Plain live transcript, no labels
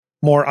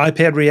more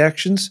iPad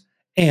reactions,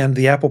 and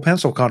the Apple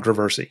Pencil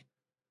controversy.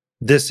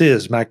 This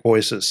is Mac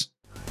Voices.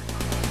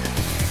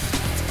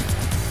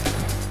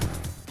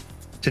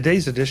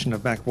 Today's edition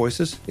of Mac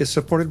Voices is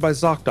supported by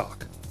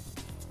ZocDoc.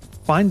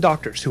 Find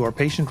doctors who are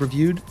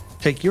patient-reviewed,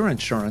 take your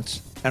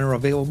insurance, and are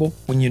available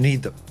when you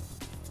need them.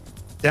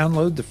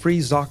 Download the free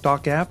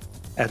ZocDoc app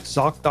at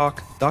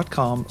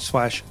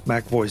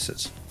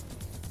ZocDoc.com/MacVoices.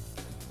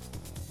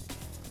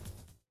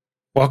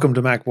 Welcome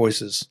to Mac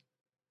Voices.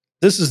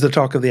 This is the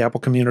talk of the Apple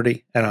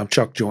community, and I'm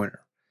Chuck Joyner.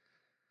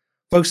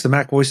 Folks, the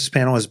Mac Voices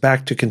panel is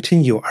back to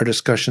continue our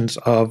discussions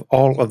of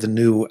all of the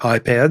new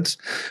iPads.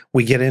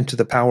 We get into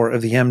the power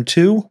of the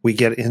M2, we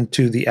get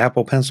into the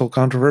Apple Pencil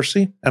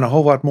controversy, and a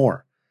whole lot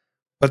more.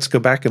 Let's go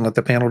back and let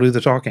the panel do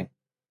the talking.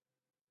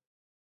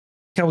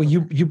 Kelly,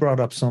 you brought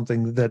up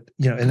something that,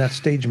 in that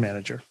Stage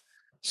Manager.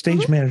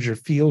 Stage Manager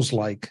feels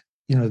like,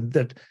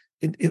 that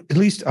at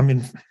least,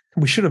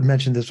 we should have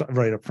mentioned this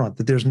right up front,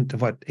 that there's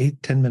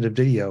 8-10 minute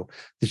video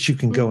that you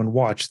can go and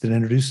watch that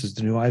introduces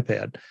the new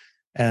iPad.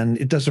 And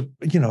it does a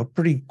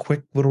pretty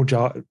quick little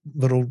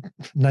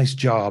nice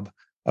job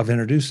of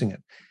introducing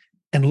it.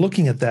 And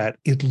looking at that,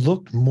 it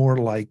looked more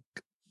like,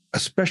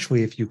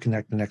 especially if you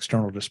connect an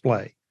external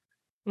display,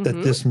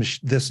 that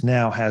this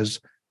now has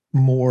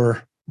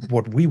more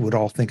what we would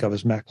all think of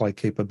as Mac-like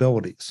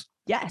capabilities.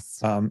 Yes.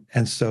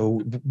 And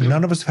so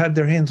none of us have had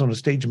their hands on this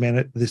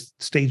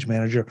Stage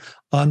Manager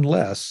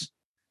unless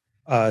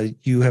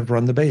you have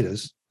run the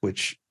betas,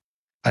 which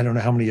I don't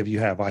know how many of you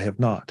have. I have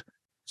not.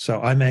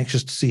 So I'm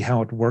anxious to see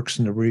how it works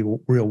in the real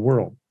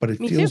world. But it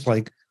feels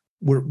like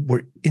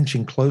we're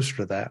inching closer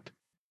to that.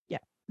 Yeah,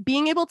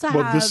 being able to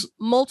have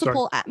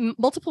multiple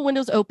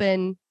windows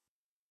open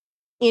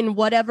in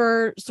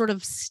whatever sort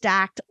of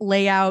stacked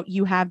layout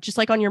you have, just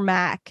like on your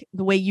Mac,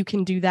 the way you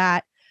can do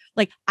that.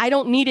 Like, I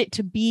don't need it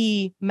to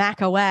be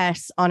Mac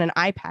OS on an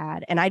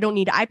iPad, and I don't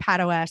need iPad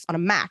OS on a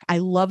Mac. I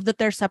love that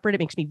they're separate. It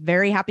makes me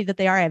very happy that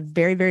they are. I have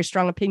very, very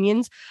strong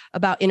opinions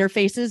about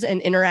interfaces and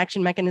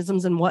interaction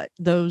mechanisms and what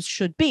those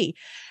should be.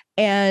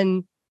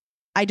 And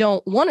I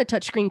don't want a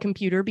touchscreen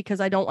computer because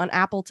I don't want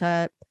Apple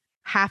to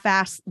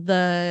half-ass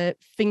the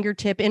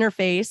fingertip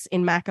interface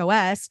in Mac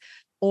OS,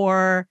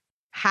 or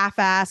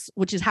half-ass,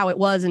 which is how it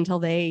was until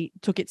they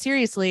took it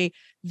seriously,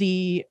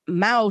 the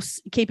mouse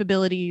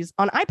capabilities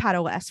on iPad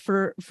OS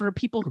for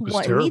people who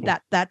want and need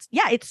that.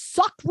 It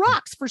sucked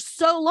rocks for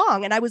so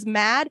long. And I was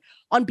mad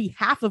on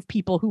behalf of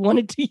people who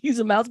wanted to use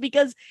a mouse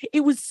because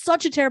it was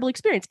such a terrible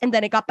experience. And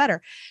then it got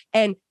better.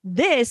 And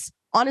this,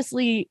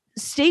 honestly,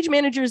 Stage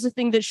Manager is a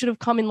thing that should have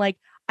come in like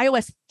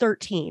iOS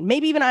 13,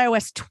 maybe even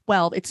iOS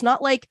 12. It's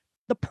not like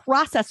the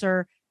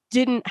processor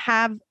didn't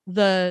have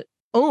the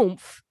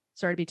oomph,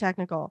 sorry to be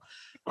technical,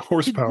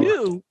 horsepower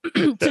to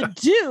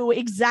do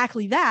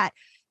exactly that.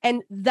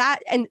 And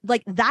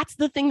that's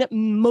the thing that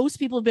most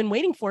people have been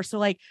waiting for. So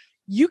like,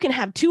 you can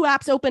have two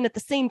apps open at the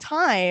same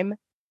time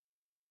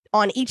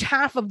on each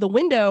half of the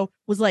window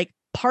was like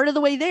part of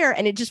the way there.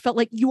 And it just felt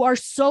like you are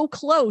so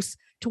close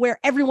to where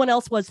everyone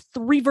else was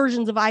 3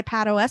 versions of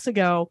iPad OS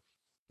ago.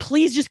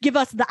 Please just give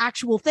us the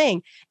actual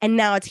thing. And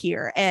now it's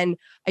here. And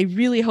I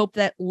really hope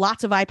that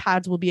lots of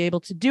iPads will be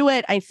able to do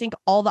it. I think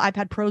all the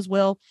iPad Pros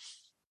will,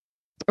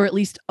 or at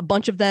least a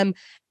bunch of them.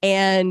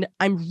 And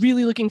I'm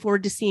really looking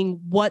forward to seeing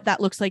what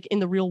that looks like in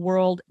the real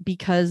world,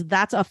 because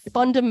that's a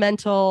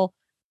fundamental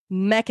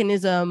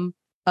mechanism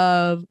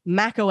of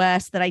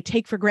macOS that I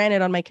take for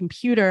granted on my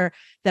computer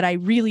that I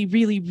really,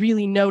 really,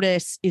 really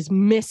notice is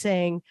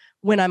missing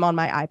when I'm on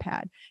my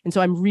iPad. And so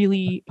I'm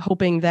really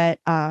hoping that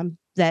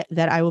that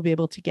I will be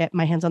able to get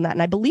my hands on that.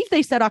 And I believe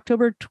they said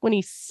October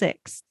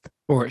 26th.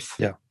 4th.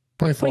 Yeah.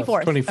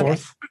 24th.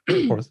 24th.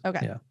 Okay. 4th. Okay.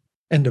 Yeah.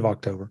 End of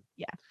October.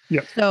 Yeah.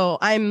 Yep. So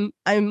I'm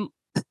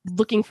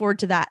looking forward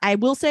to that. I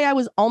will say I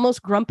was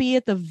almost grumpy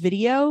at the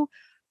video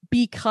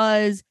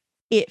because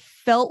it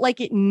felt like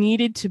it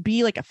needed to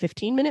be like a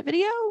 15-minute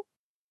video,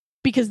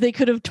 because they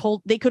could have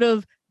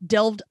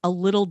delved a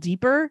little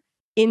deeper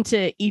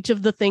into each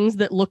of the things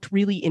that looked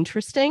really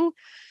interesting.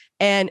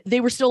 And they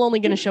were still only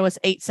going to show us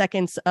 8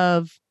 seconds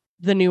of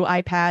the new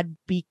iPad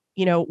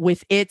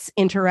with its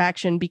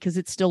interaction, because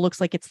it still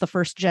looks like it's the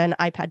first gen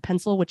iPad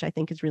Pencil, which I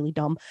think is really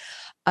dumb.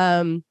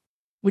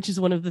 Which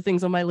is one of the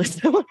things on my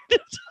list I wanted to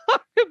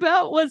talk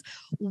about was,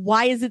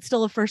 why is it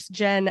still a first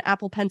gen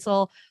Apple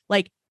Pencil?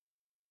 Like,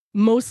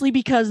 mostly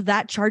because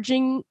that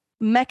charging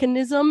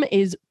mechanism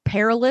is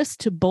perilous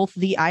to both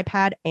the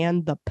iPad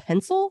and the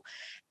Pencil.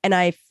 And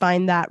I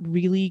find that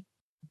really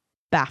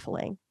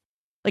baffling.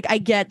 Like, I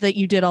get that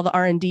you did all the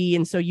R&D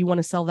and so you want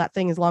to sell that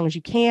thing as long as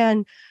you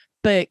can,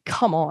 but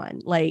come on,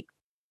 like,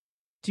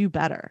 do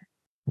better.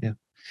 Yeah.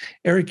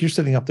 Eric, you're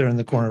sitting up there in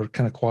the corner,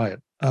 kind of quiet.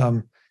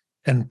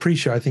 And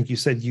pre-show, I think you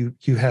said you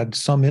had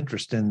some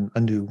interest in a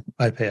new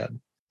iPad.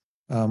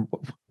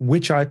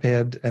 Which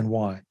iPad and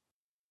why?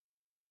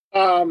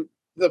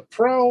 The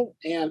Pro,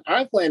 and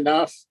oddly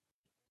enough,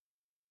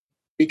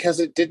 because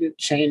it didn't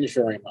change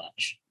very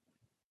much.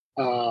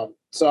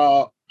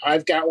 So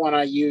I've got one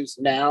I use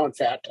now. In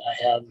fact,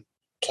 I have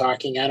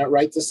talking on it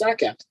right this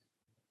second.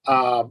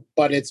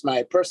 but it's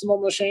my personal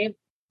machine,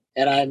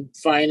 and I'm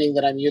finding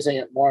that I'm using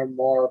it more and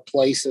more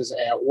places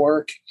at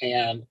work.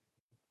 And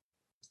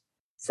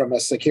from a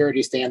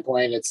security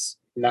standpoint, it's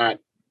not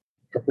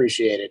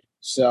appreciated.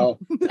 So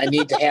I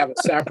need to have a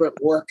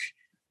separate work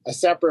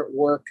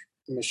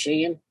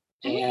machine,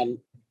 and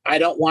I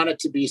don't want it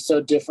to be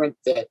so different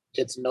that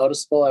it's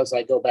noticeable as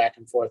I go back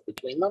and forth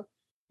between them.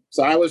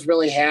 So I was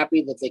really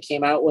happy that they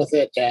came out with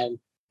it, and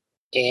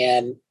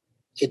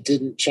it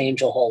didn't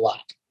change a whole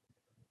lot.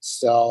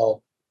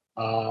 So,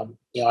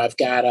 I've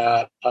got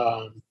a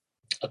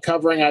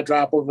covering I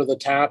drop over the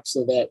top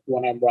so that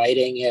when I'm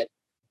writing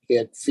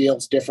it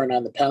feels different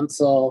on the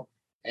pencil,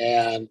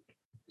 and,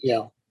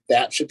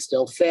 that should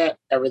still fit.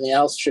 Everything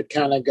else should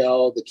kind of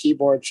go. The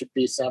keyboard should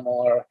be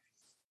similar.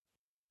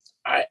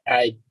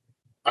 I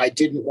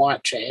didn't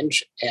want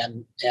change,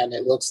 and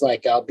it looks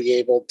like I'll be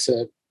able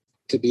to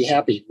be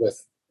happy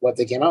with what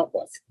they came out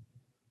with.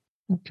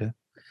 Okay.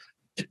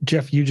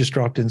 Jeff, you just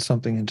dropped in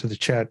something into the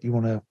chat. You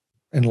want to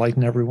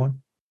enlighten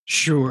everyone?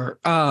 Sure.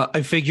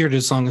 I figured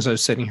as long as I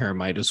was sitting here, I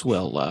might as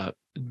well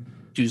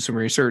do some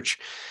research.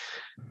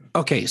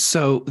 Okay,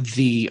 so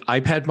the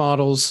iPad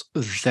models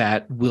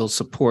that will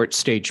support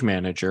Stage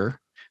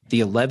Manager, the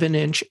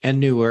 11-inch and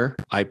newer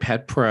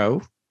iPad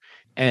Pro,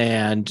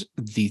 and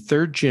the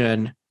third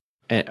gen.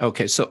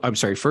 So I'm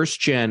sorry, first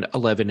gen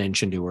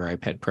 11-inch and newer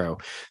iPad Pro,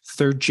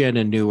 third gen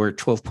and newer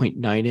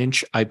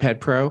 12.9-inch iPad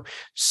Pro.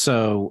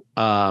 So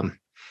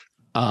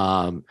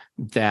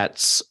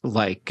that's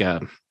like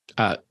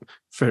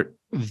for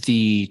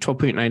the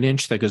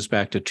 12.9-inch that goes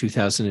back to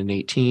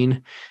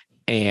 2018.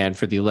 And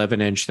for the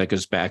 11-inch, that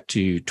goes back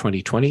to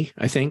 2020,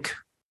 I think.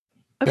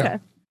 Okay.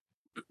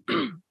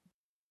 Yeah.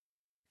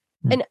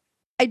 And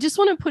I just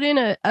want to put in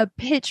a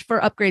pitch for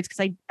upgrades,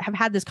 because I have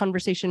had this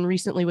conversation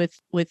recently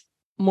with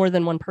more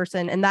than one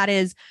person. And that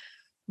is,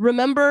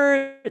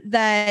 remember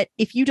that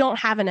if you don't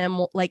have an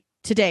M1, like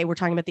today, we're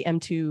talking about the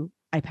M2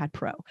 iPad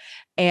Pro.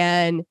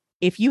 And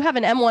if you have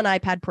an M1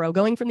 iPad Pro,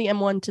 going from the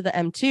M1 to the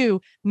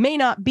M2 may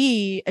not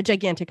be a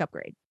gigantic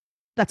upgrade.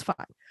 That's fine.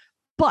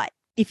 But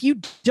if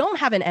you don't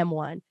have an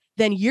M1,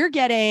 then you're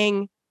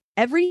getting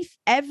every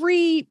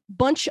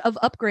bunch of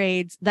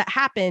upgrades that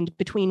happened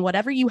between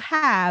whatever you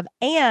have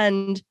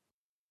and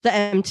the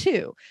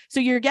M2. So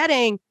you're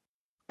getting,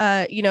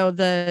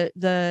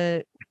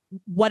 the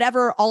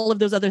whatever all of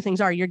those other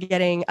things are. You're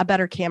getting a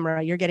better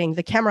camera. You're getting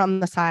the camera on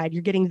the side.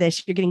 You're getting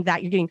this. You're getting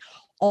that. You're getting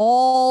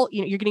all,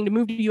 you're getting to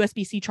move to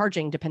USB-C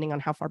charging, depending on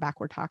how far back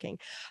we're talking.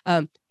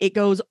 It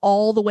goes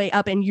all the way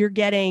up, and you're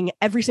getting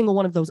every single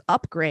one of those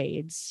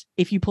upgrades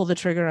if you pull the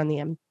trigger on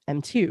the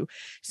M2.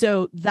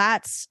 So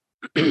that's,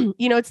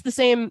 it's the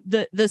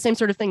same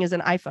sort of thing as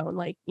an iPhone.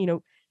 Like,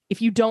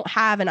 if you don't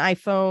have an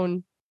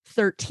iPhone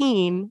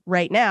 13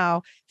 right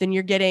now, then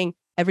you're getting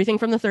everything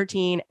from the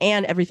 13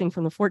 and everything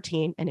from the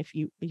 14. And if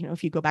you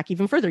go back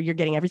even further, you're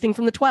getting everything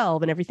from the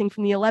 12 and everything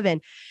from the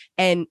 11.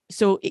 And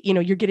so,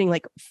 you're getting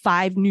like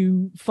 5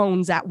 new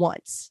phones at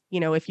once,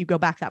 if you go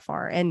back that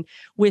far. And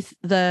with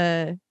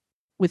the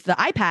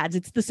iPads,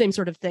 it's the same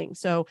sort of thing.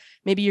 So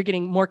maybe you're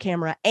getting more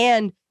camera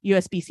and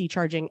USB-C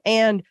charging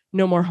and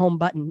no more home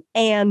button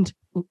and.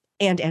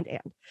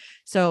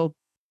 So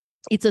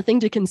it's a thing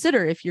to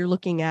consider if you're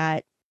looking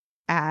at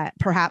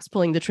perhaps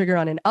pulling the trigger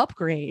on an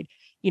upgrade.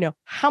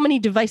 How many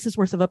devices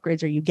worth of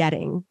upgrades are you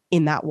getting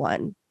in that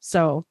one?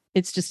 So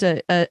it's just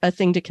a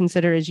thing to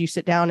consider as you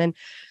sit down and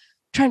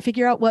try and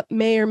figure out what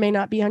may or may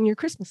not be on your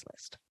Christmas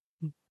list.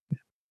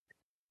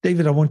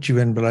 David, I want you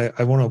in, but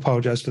I want to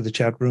apologize to the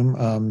chat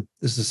room.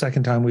 This is the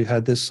second time we've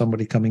had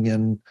somebody coming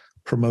in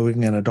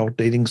promoting an adult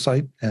dating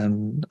site,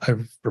 and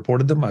I've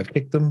reported them, I've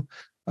kicked them.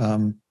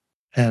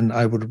 And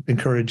I would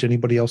encourage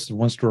anybody else that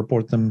wants to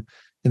report them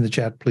in the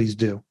chat, please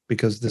do,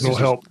 because this will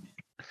help.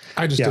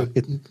 I just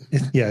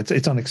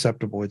it's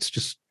unacceptable. It's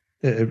just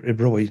it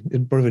really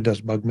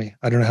does bug me.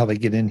 I don't know how they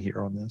get in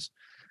here on this.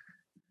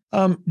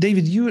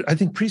 David, I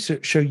think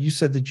pre-show you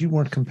said that you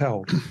weren't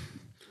compelled.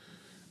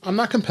 I'm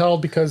not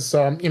compelled because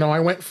I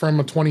went from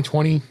a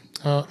 2020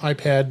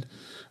 iPad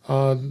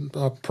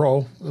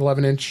Pro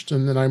 11-inch,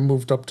 and then I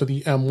moved up to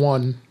the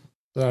M1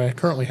 that I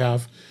currently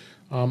have.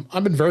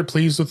 I've been very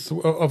pleased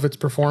with its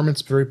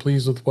performance. Very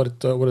pleased with what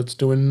it's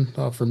doing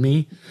for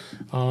me.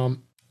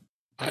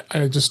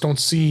 I just don't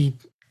see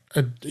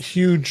a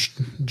huge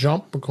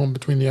jump going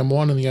between the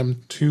M1 and the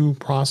M2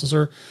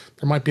 processor.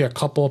 There might be a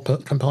couple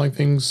of compelling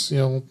things,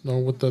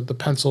 with the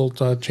pencil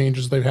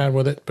changes they've had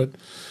with it, but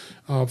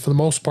for the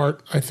most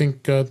part, I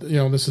think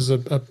this is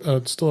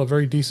still a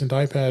very decent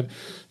iPad.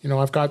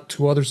 I've got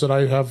 2 others that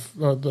I have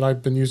that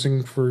I've been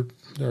using for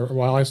a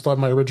while. I still have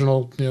my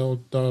original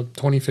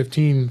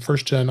 2015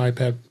 first gen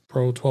iPad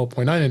Pro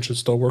 12.9 inches,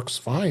 still works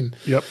fine.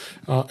 Yep.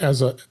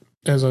 As a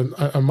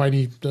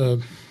mighty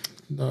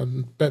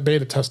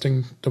beta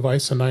testing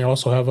device, and I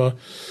also have a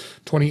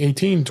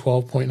 2018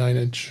 12.9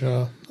 inch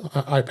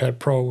iPad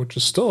Pro, which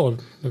is still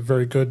a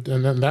very good,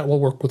 and then that will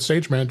work with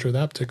Stage Manager,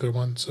 that particular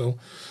one. So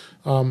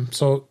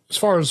So as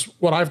far as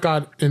what I've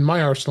got in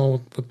my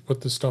arsenal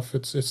with this stuff,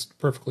 it's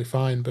perfectly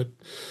fine. But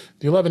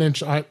the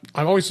 11-inch, I've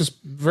always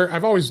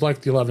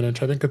liked the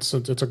 11-inch. I think it's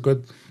a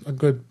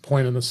good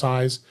point in the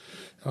size.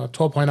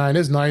 12.9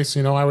 is nice.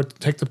 I would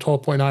take the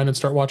 12.9 and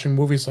start watching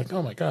movies like,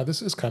 oh my God,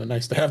 this is kind of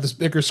nice to have this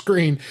bigger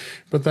screen.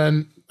 But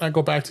then I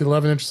go back to the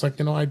 11-inch. It's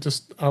like,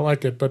 I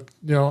like it. But,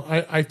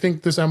 I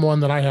think this M1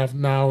 that I have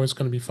now is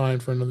going to be fine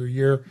for another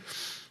year.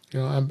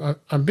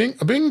 I'm being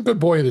a good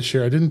boy this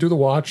year. I didn't do the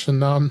watch, and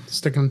now I'm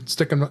sticking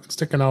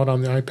out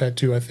on the iPad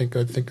too. I think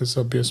this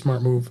will be a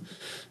smart move,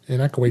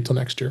 and I can wait till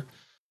next year.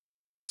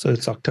 So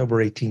it's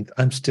October 18th.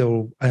 I'm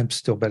still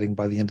betting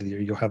by the end of the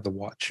year you'll have the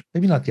watch.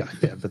 Maybe not the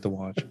iPad, but the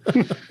watch.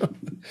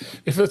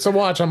 If it's a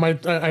watch, I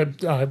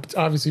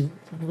obviously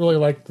really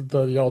like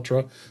the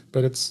Ultra,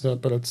 but it's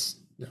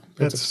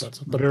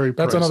expensive. But very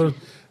pricey.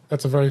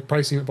 That's a very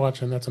pricey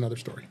watch, and that's another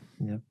story.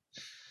 Yeah.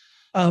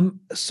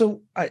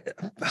 So I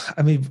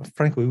mean,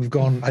 frankly, we've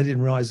gone. I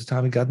didn't realize the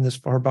time we'd gotten this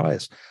far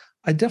biased.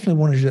 I definitely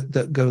wanted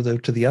to go though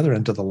to the other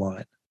end of the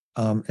line,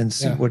 and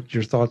see what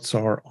your thoughts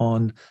are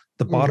on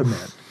the bottom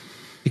end.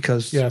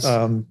 Because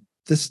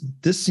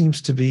this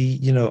seems to be,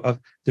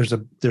 there's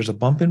a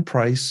bump in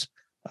price,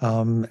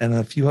 and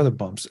a few other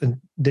bumps. And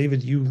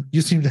David, you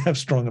seem to have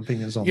strong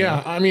opinions on that.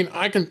 Yeah, I mean,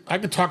 I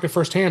can talk it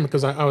firsthand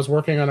because I was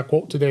working on a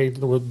quote today.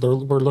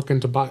 We're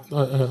looking to buy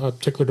a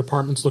particular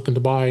department's looking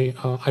to buy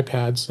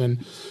iPads,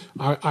 and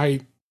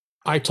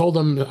I told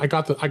them I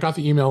got the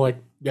email like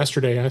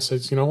yesterday. I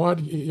said, you know what?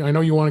 I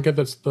know you want to get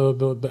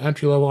the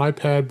entry level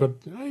iPad, but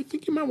I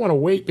think you might want to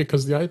wait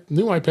because the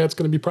new iPad's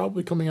going to be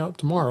probably coming out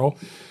tomorrow.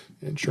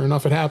 And sure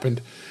enough, it happened.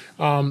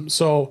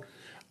 So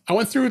I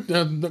went through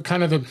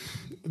the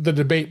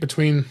debate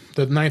between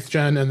the 9th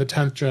gen and the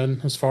 10th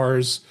gen as far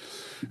as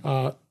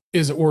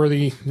is it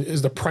worthy?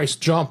 Is the price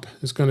jump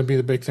is going to be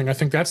the big thing? I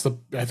think the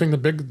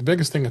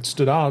biggest thing that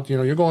stood out.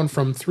 You're going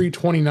from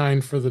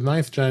 $329 for the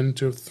 9th gen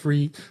to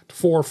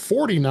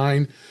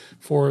 $449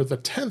 for the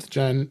 10th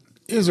gen.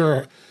 Is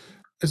there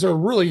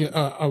really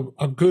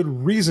a good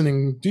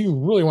reasoning? Do you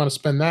really want to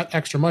spend that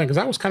extra money? Because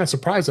I was kind of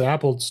surprised that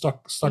Apple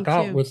stuck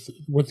out with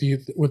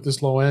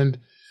this low end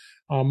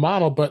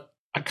model, but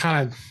I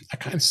kind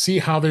of see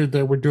how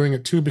they were doing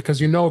it too,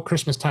 because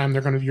Christmas time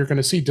you're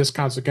gonna see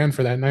discounts again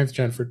for that 9th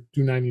gen for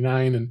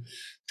 $299 and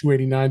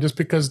 $289, just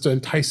because to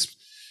entice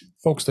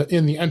folks that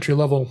in the entry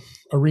level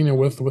arena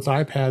with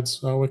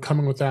iPads with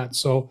coming with that.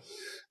 So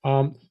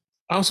I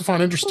also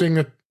found interesting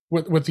that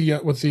with the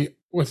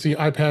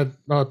iPad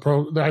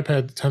Pro, the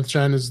iPad 10th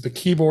gen is the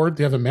keyboard.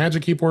 They have a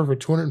Magic Keyboard for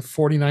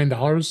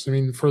 $249. I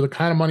mean, for the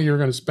kind of money you're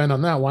going to spend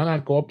on that, why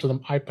not go up to the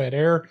iPad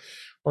Air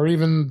or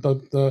even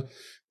the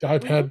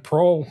iPad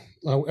Pro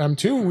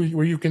M2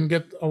 where you can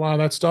get a lot of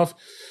that stuff.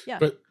 Yeah.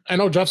 But I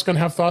know Jeff's going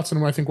to have thoughts,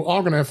 and I think we're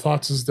all going to have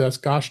thoughts is this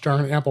gosh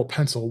darn Apple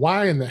Pencil.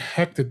 Why in the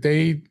heck did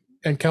they,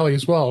 and Kelly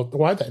as well,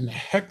 why in the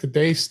heck did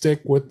they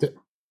stick with the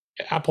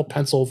Apple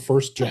Pencil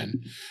 1st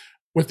gen?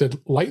 With the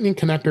Lightning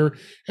connector,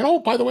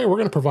 and by the way, we're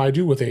going to provide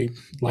you with a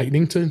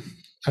Lightning to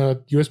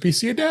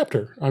USB-C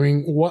adapter. I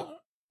mean, what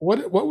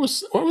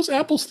was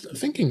Apple's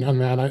thinking on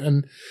that?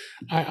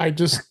 I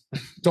just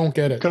don't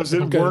get it because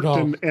it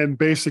worked, and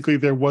basically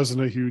there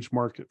wasn't a huge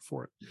market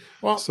for it.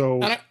 Well,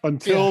 so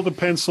until the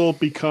Pencil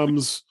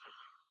becomes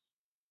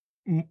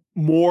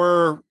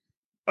more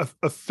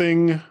a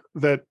thing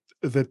that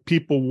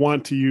people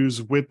want to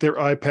use with their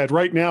iPad,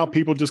 right now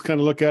people just kind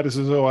of look at it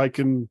as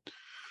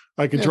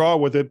I can draw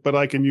with it, but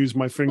I can use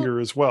my finger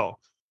as well.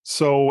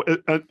 So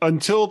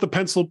until the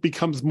Pencil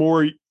becomes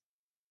more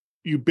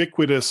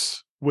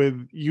ubiquitous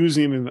with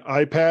using an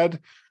iPad,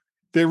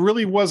 there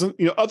really wasn't,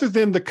 other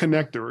than the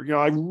connector.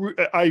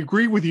 I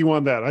agree with you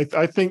on that.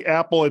 I think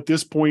Apple at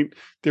this point,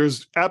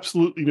 there's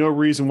absolutely no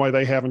reason why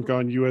they haven't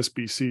gone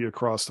USB-C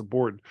across the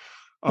board.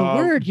 The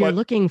word you're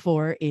looking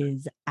for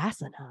is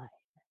asinine.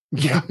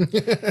 Yeah,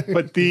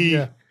 but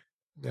to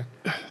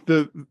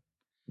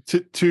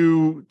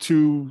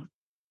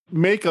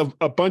make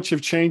a bunch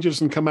of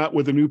changes and come out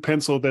with a new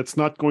Pencil that's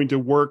not going to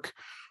work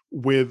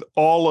with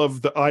all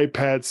of the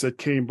iPads that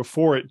came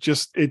before it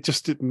just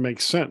didn't make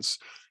sense.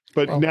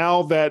 But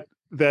now that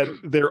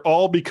they're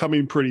all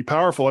becoming pretty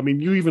powerful, I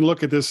mean, you even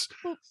look at this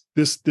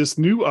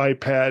new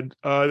iPad,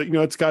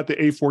 it's got the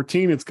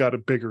A14, it's got a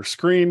bigger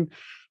screen.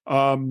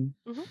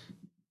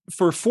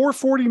 For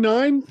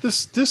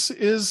 $449, this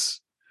is,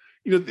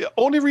 the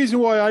only reason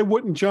why I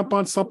wouldn't jump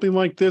on something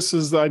like this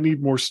is that I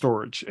need more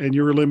storage, and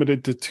you're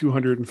limited to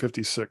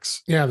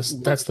 256. Yeah,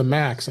 that's the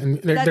max, and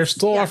they're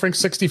still offering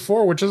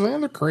 64, which is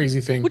another crazy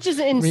thing. Which is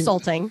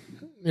insulting.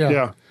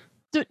 Yeah.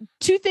 So,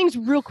 two things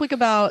real quick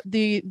about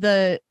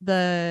the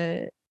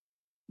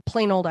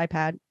plain old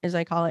iPad, as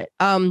I call it.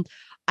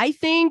 I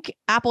think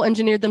Apple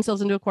engineered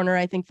themselves into a corner.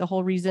 I think the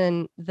whole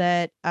reason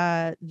that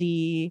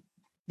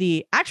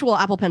the actual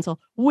Apple Pencil,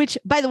 which,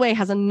 by the way,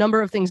 has a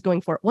number of things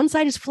going for it. One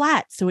side is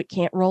flat, so it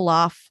can't roll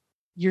off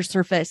your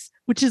surface,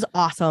 which is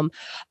awesome.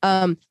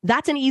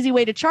 That's an easy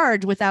way to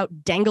charge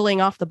without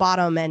dangling off the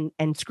bottom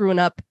and screwing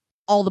up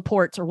all the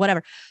ports or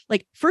whatever.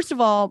 Like, first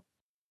of all,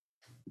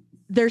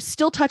 there's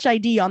still Touch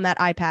ID on that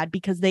iPad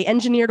because they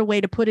engineered a way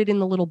to put it in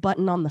the little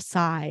button on the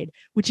side,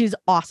 which is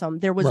awesome.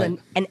 There was an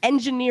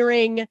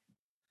engineering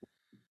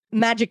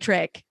magic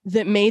trick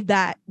that made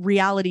that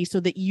reality so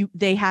that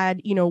they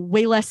had,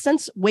 way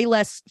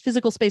less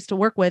physical space to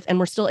work with, and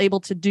we're still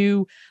able to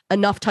do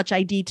enough Touch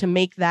ID to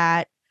make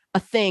that a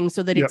thing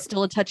so that it's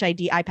still a Touch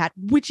ID iPad,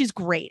 which is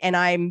great. And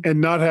I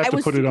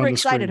was super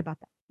excited about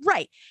that.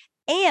 Right.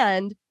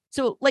 And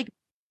so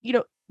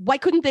why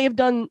couldn't they have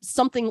done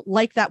something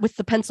like that with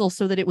the pencil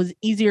so that it was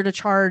easier to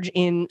charge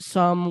in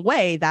some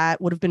way? That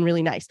would have been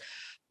really nice.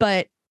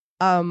 But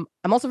I'm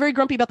also very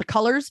grumpy about the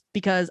colors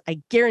because I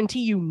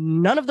guarantee you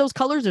none of those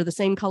colors are the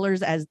same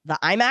colors as the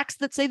iMacs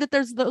that say that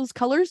there's those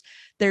colors.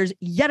 There's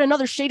yet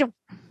another shade of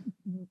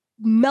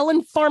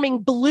melon farming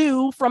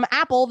blue from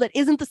Apple that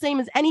isn't the same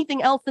as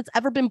anything else that's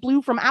ever been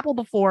blue from Apple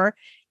before.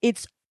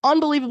 It's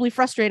unbelievably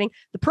frustrating.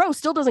 The Pro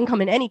still doesn't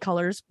come in any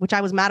colors, which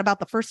I was mad about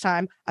the first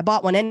time. I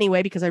bought one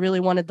anyway because I really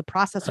wanted the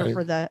processor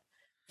for the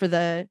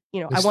I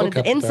wanted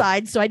the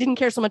inside, so I didn't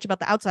care so much about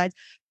the outsides.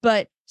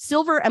 But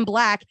silver and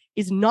black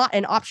is not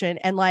an option.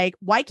 And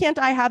why can't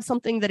I have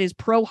something that is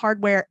Pro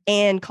hardware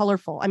and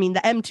colorful? I mean,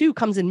 the M2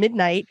 comes in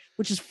midnight,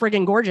 which is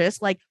friggin'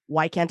 gorgeous.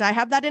 Why can't I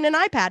have that in an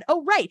iPad?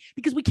 Oh, right,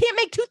 because we can't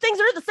make two things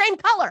that are the same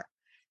color.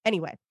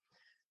 Anyway,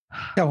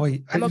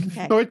 I'm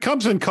okay. No, it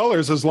comes in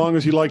colors as long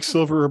as you like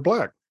silver or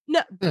black.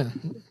 No,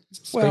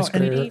 well,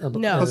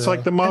 no, it's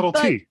like the Model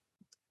T.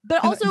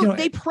 But also,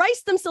 they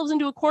priced themselves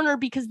into a corner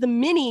because the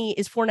Mini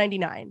is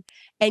 $499,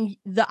 and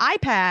the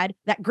iPad,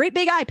 that great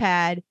big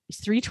iPad,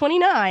 is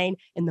 $329,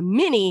 and the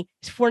Mini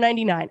is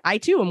 $499. I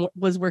too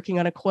was working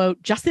on a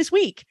quote just this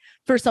week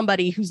for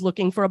somebody who's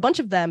looking for a bunch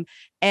of them,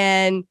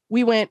 and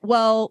we went,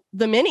 well,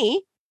 the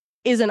Mini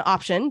is an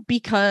option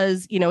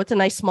because it's a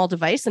nice small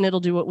device and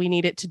it'll do what we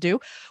need it to do.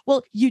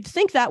 Well, you'd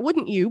think that,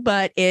 wouldn't you?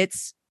 But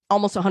it's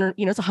almost $100.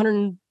 It's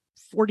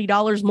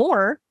 $140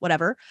 more,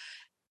 whatever.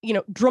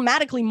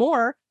 Dramatically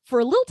more for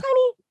a little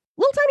tiny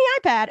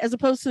iPad as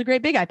opposed to the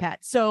great big iPad.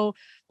 So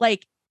I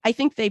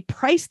think they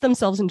priced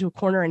themselves into a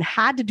corner and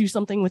had to do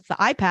something with the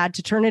iPad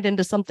to turn it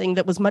into something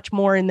that was much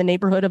more in the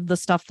neighborhood of the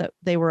stuff that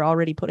they were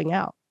already putting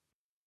out.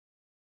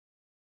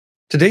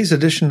 Today's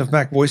edition of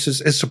Mac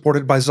Voices is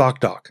supported by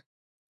ZocDoc.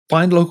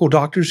 Find local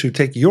doctors who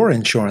take your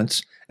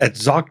insurance at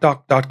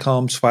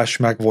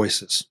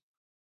ZocDoc.com/MacVoices.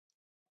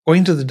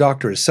 Going to the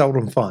doctor is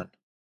seldom fun.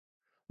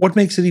 What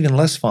makes it even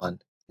less fun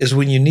is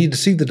when you need to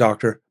see the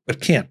doctor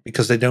but can't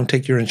because they don't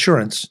take your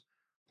insurance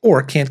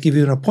or can't give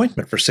you an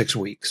appointment for 6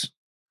 weeks.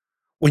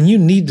 When you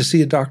need to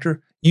see a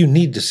doctor, you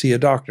need to see a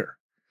doctor.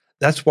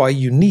 That's why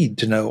you need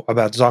to know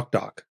about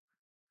ZocDoc.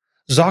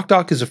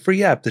 ZocDoc is a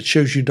free app that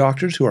shows you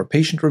doctors who are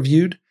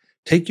patient-reviewed,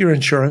 take your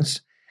insurance,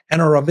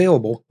 and are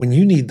available when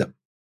you need them.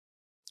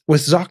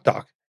 With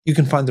ZocDoc, you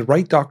can find the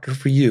right doctor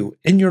for you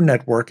in your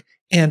network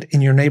and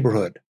in your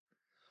neighborhood.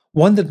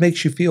 One that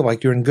makes you feel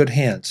like you're in good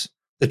hands,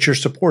 that you're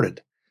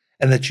supported,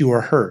 and that you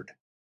are heard.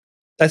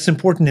 That's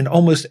important in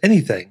almost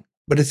anything,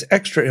 but it's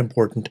extra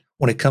important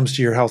when it comes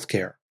to your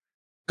healthcare.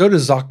 Go to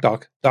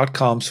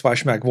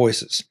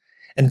ZocDoc.com/MacVoices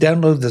and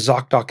download the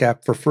ZocDoc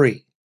app for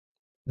free.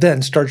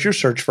 Then start your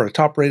search for a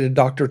top-rated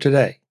doctor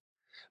today.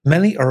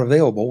 Many are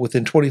available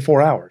within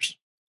 24 hours.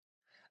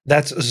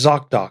 That's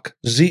ZocDoc,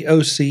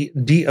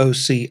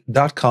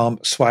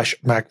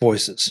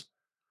 ZocDoc.com/MacVoices.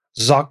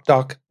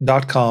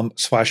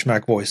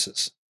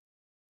 ZocDoc.com/MacVoices.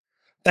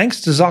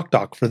 Thanks to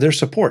ZocDoc for their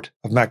support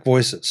of Mac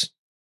Voices.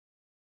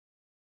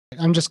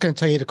 I'm just going to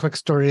tell you the quick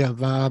story of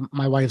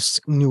my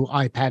wife's new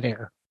iPad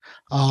Air,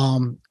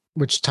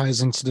 which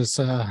ties into this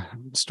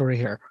story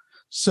here.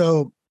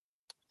 So,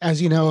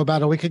 as you know,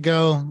 about a week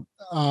ago,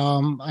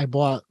 I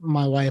bought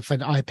my wife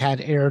an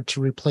iPad Air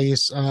to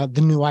replace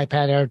the new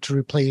iPad Air to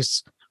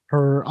replace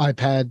her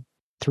iPad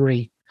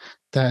 3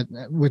 that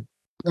with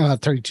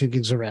 32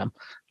 gigs of RAM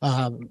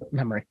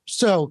memory.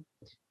 So,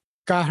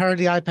 got her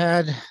the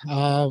iPad,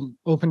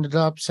 opened it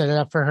up, set it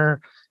up for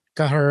her,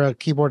 got her a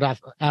keyboard off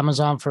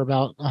Amazon for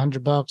about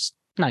 $100.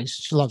 Nice.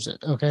 She loves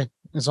it. Okay.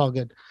 It's all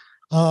good.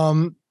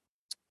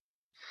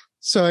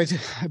 So I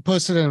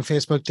posted it on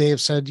Facebook.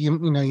 Dave said, you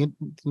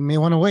may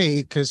want to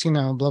wait because,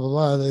 blah, blah,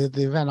 blah,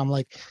 the event. I'm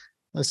like,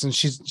 listen,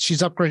 she's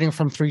upgrading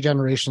from 3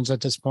 generations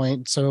at this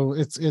point. So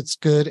it's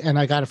good. And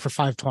I got it for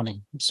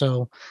 $520.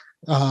 So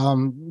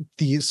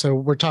so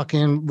we're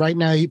talking right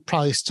now, you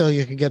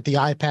could get the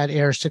iPad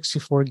Air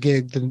 64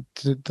 gig,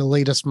 the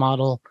latest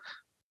model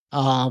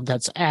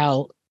that's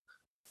out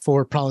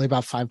for probably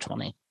about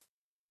 $520.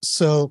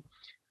 So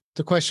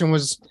the question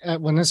was,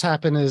 when this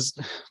happened, is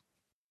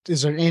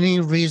there any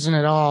reason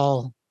at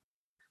all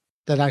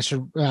that I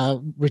should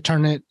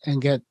return it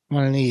and get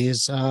one of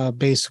these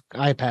basic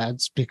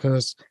iPads?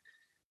 Because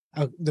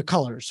the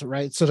colors,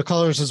 right? So the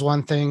colors is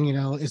one thing,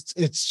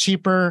 it's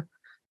cheaper.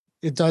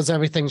 It does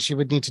everything she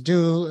would need to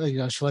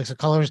do. She likes the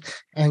colors.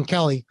 And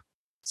Kelly,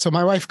 so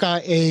my wife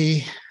got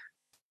a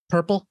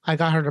purple. I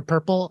got her the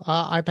purple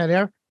iPad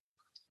Air.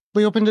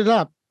 We opened it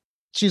up.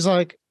 She's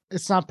like,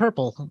 it's not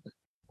purple.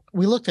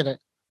 We looked at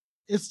it.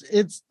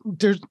 it's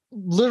there's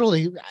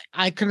literally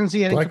I couldn't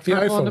see anything like the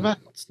purple on the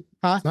iPhone.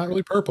 back. It's not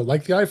really purple,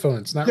 like the iPhone.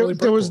 It's not There, really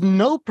purple. there was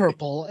no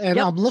purple, and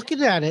Yep. I'm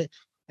looking at it,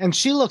 and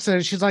she looks at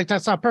it. She's like,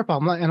 "That's not purple."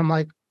 I'm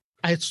like,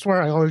 "I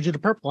swear I ordered you the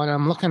purple." And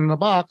I'm looking in the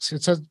box;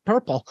 it says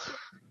purple,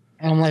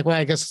 and I'm like, "Well,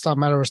 I guess it's not a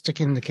matter of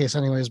sticking in the case,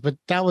 anyways." But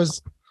that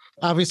was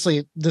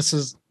obviously this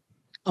is,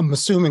 I'm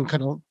assuming,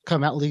 gonna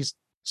come at least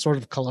sort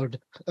of colored,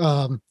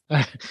 kind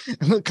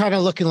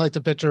of looking like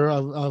the picture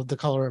of the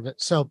color of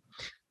it. So,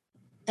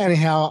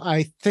 anyhow,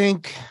 I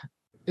think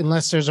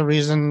unless there's a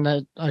reason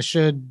that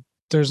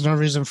there's no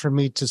reason for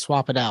me to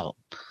swap it out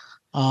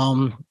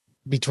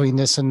between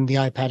this and the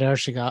iPad Air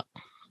she got.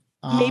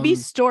 Maybe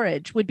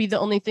storage would be the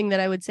only thing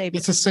that I would say.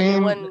 It's the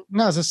same.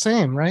 No, it's the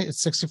same, right?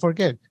 It's 64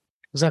 gig,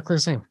 exactly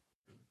the same.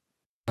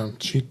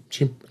 She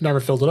never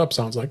filled it up.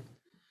 Sounds like.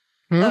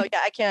 Oh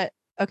yeah, I can't.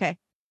 Okay.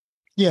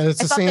 Yeah, it's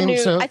the same.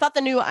 I thought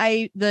the new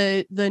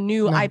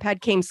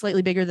iPad came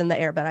slightly bigger than the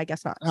Air, but I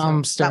guess not. So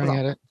I'm staring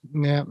at it.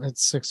 Yeah,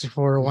 it's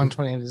 64 or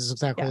 128. It's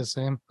exactly the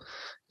same.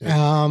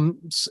 Yeah.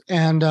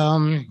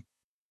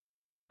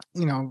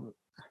 You know,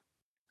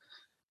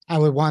 I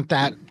would want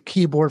that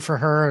keyboard for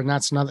her, and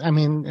that's another. I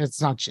mean,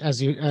 it's not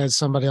as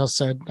somebody else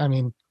said. I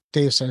mean,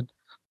 Dave said,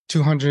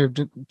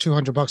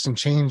 $200 and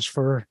change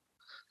for a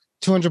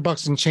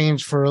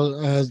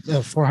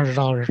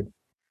 $400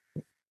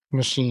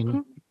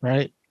 machine,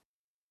 right?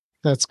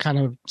 That's kind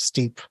of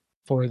steep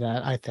for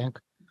that, I think.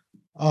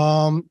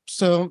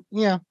 So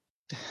yeah,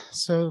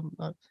 so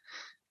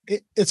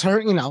it's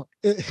her. You know,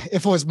 if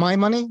it was my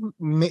money,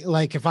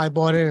 like if I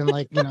bought it and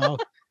like you know.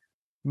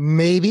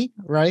 Maybe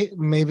I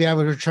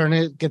would return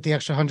it, get the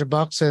extra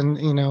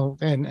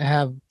 $100 and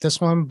have this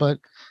one, but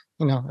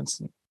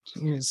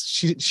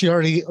she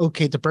already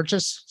okayed the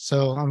purchase,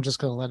 so I'm just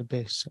gonna let it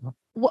be. So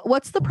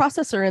what's the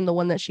processor in the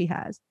one that she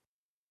has?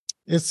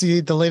 It's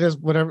the latest,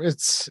 whatever.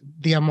 It's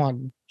the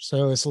M1,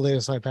 so it's the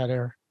latest iPad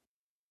Air.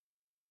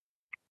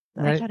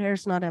 The iPad Air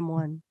is not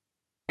M1.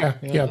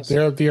 Yeah.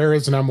 The Air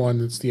is an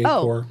M1. It's the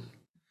 8-core.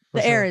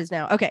 The Air is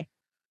now okay.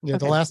 Yeah,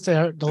 okay. The last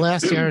Air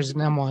is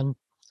an M1.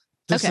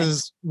 This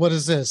is what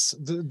is this?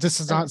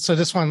 This is not. So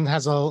this one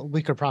has a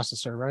weaker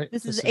processor, right?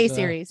 This is A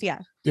series, yeah.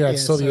 Yeah,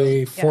 it's still the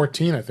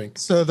A14, I think.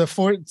 So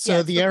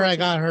the Air I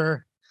got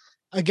her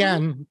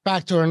again.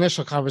 Back to our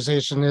initial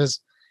conversation is,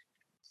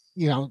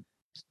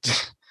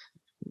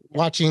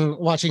 watching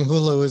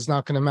Hulu is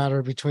not going to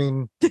matter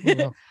between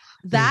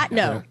that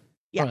no.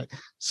 Yeah. Right.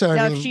 So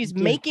now, if she's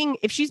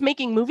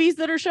making movies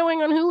that are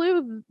showing on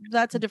Hulu,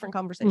 that's a different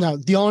conversation. No,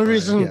 the only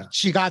reason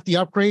she got the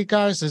upgrade,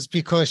 guys, is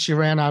because she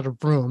ran out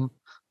of room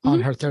on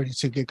her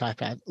 32 gig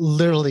iPad.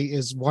 Literally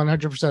is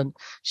 100%.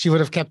 She would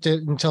have kept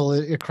it until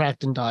it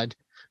cracked and died.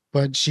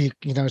 But she's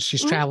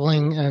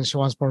traveling and she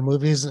wants more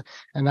movies,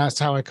 and that's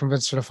how I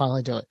convinced her to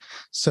finally do it.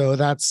 So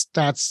that's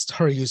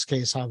her use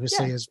case,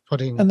 obviously, is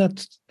putting, and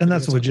that's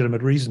a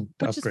legitimate reason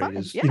to upgrade.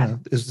 Is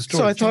the storage.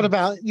 So I thought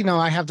about,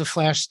 I have the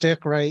flash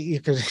stick, right? You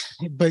could,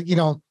 but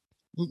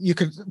you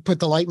could put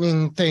the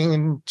Lightning thing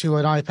into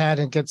an iPad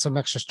and get some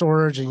extra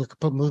storage, and you could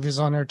put movies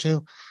on there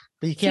too.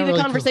 But you can't. See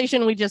the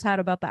conversation we just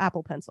had about the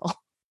Apple Pencil.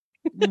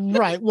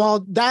 Right.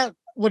 Well, that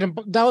would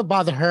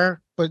bother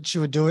her, but she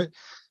would do it.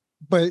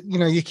 But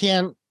you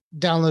can't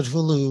download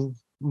Hulu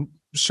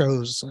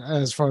shows,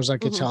 as far as I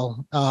could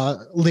tell,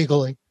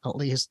 legally at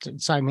least.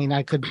 So I mean,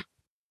 I could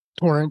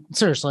torrent.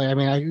 Seriously, I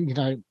mean,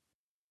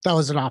 that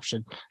was an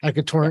option. I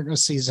could torrent a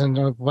season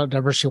of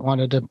whatever she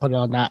wanted and put it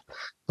on that,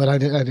 but I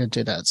didn't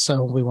do that.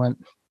 So we went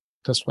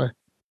this way.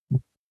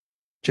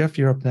 Jeff,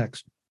 you're up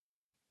next.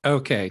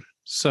 Okay,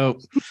 so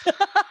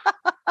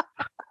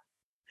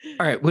all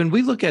right. When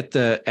we look at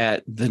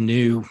the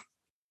new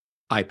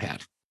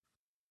iPad,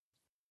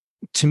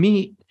 to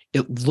me,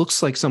 it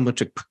looks like someone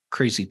took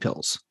crazy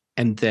pills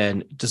and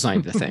then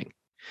designed the thing.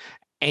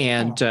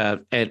 And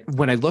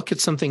when I look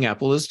at something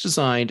Apple has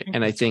designed,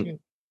 and I think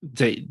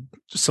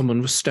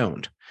someone was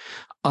stoned,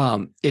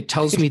 it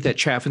tells me that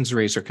Chaffin's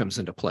razor comes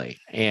into play.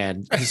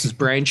 And this is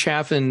Brian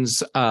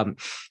Chaffin's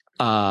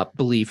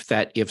belief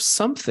that if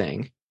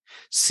something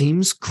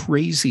seems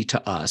crazy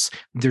to us,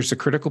 there's a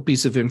critical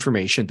piece of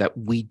information that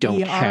we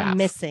don't have.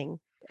 Missing.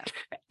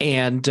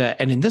 And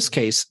in this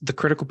case, the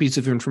critical piece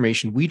of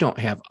information we don't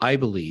have, I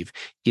believe,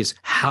 is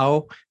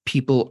how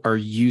people are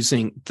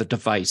using the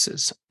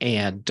devices.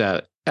 And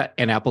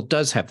Apple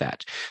does have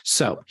that.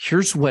 So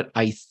here's what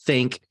I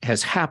think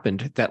has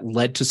happened that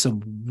led to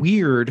some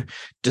weird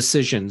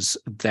decisions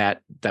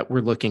that we're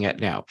looking at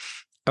now.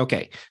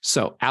 Okay,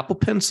 so Apple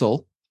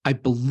Pencil, I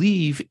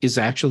believe, is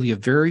actually a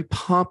very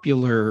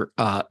popular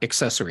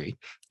accessory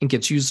and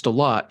gets used a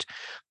lot,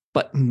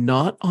 but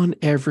not on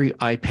every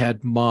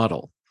iPad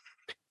model.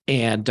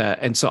 And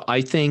so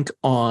I think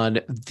on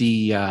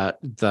the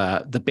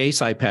base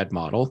iPad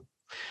model,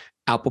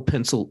 Apple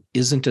Pencil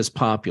isn't as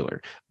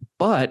popular,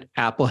 but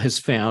Apple has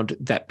found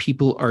that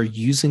people are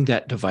using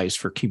that device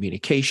for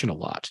communication a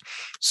lot.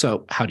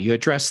 So how do you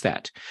address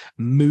that?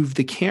 Move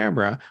the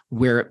camera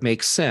where it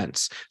makes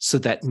sense so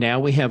that now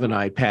we have an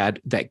iPad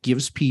that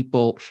gives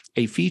people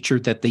a feature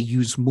that they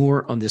use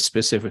more on this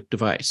specific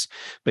device.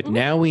 But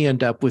now we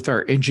end up with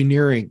our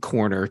engineering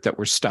corner that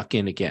we're stuck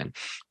in again,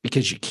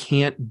 because you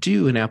can't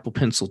do an Apple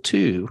Pencil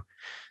 2,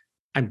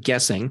 I'm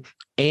guessing,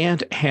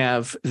 and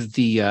have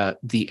the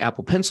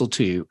Apple Pencil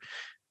 2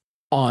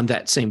 on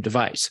that same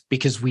device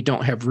because we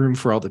don't have room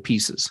for all the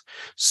pieces.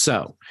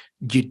 So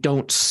you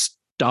don't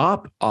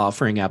stop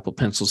offering Apple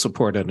Pencil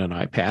support on an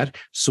iPad.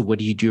 So what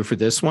do you do for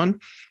this one?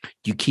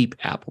 You keep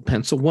Apple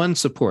Pencil 1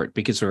 support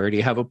because we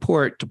already have a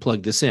port to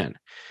plug this in.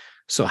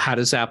 So how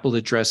does Apple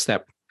address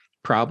that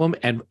problem?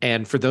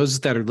 And for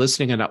those that are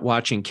listening and not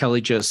watching,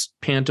 Kelly just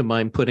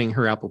pantomime putting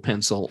her Apple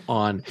Pencil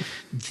on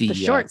the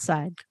short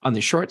side. On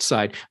the short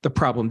side, the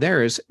problem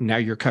there is now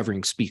you're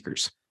covering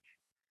speakers.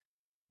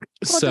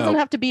 Well, it doesn't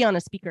have to be on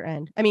a speaker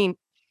end. I mean,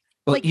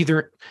 well, like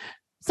either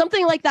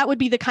something like that would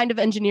be the kind of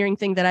engineering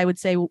thing that I would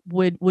say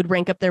would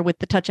rank up there with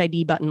the Touch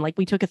ID button. Like,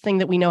 we took a thing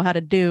that we know how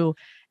to do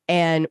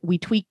and we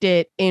tweaked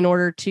it in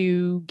order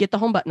to get the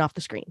home button off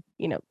the screen.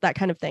 You know, that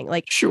kind of thing.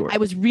 Like, sure. I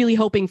was really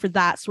hoping for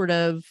that sort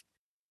of,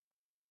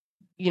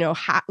 you know,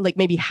 like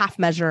maybe half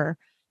measure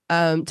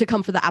to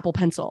come for the Apple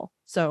Pencil.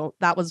 So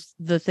that was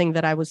the thing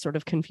that I was sort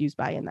of confused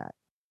by in that.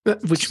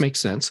 Which makes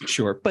sense,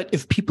 sure. But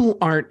if people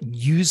aren't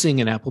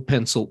using an Apple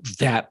Pencil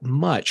that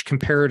much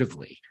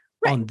comparatively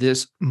on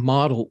this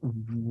model,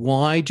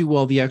 why do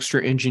all the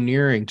extra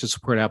engineering to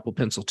support Apple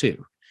Pencil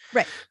 2?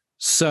 Right.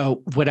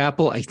 So what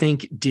Apple, I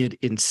think, did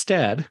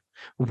instead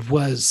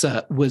was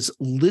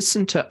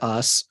listen to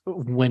us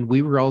when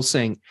we were all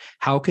saying,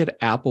 how could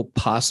Apple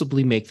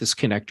possibly make this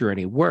connector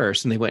any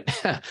worse? And they went,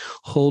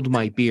 hold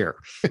my beer.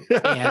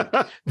 And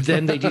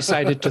then they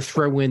decided to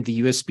throw in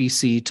the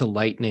USB-C to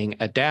Lightning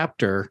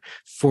adapter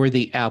for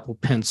the Apple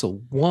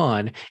Pencil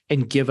 1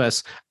 and give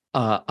us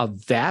a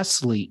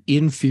vastly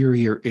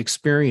inferior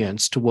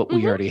experience to what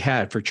we already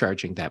had for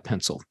charging that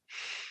pencil.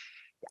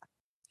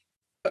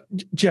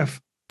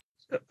 Jeff,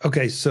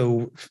 okay,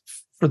 so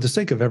for the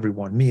sake of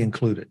everyone, me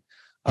included,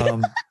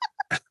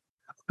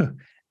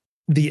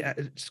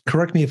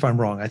 correct me if I'm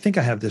wrong. I think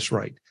I have this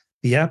right.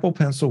 The Apple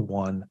Pencil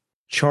 1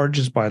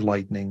 charges by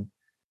Lightning,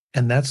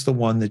 and that's the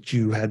one that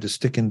you had to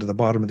stick into the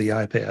bottom of the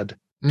iPad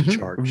to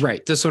charge.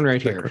 Right, this one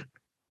right here.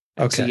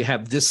 Okay. So you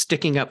have this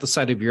sticking out the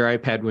side of your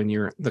iPad when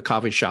you're at the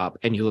coffee shop,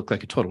 and you look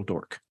like a total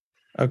dork.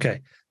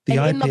 Okay.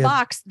 In the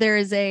box, there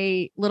is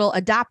a little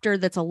adapter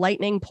that's a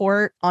Lightning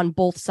port on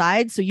both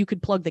sides. So you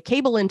could plug the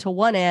cable into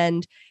one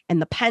end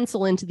and the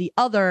pencil into the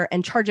other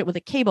and charge it with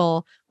a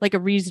cable like a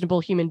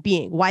reasonable human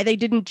being. Why they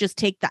didn't just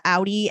take the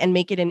Audi and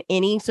make it an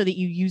innie so that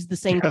you use the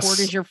same port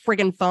as your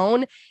friggin'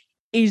 phone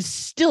is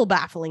still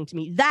baffling to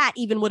me. That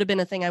even would have been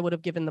a thing I would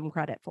have given them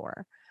credit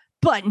for.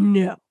 But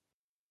no.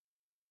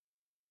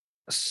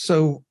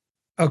 So,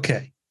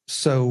 okay.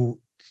 So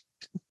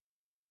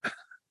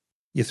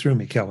you threw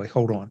me, Kelly.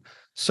 Hold on.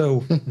 So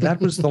that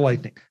was the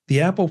Lightning.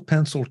 The Apple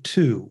Pencil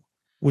 2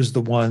 was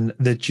the one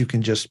that you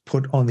can just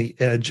put on the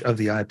edge of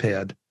the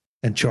iPad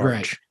and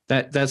charge.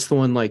 Right. That's the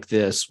one like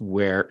this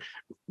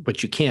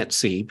but you can't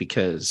see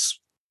because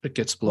it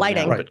gets blown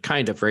out, but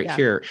kind of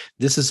here.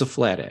 This is a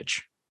flat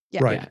edge.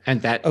 Yeah. Right. Yeah.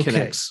 And that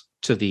connects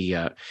to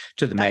the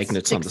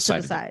magnets on the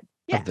side,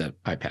 of the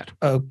iPad.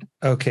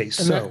 Okay.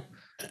 So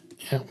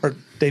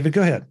David,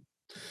 go ahead.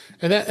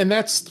 And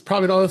that's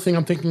probably another thing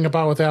I'm thinking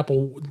about with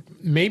Apple.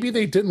 Maybe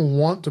they didn't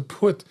want to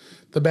put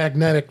the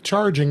magnetic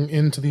charging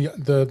into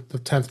the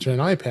 10th gen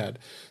iPad.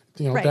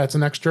 You know, that's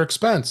an extra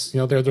expense. You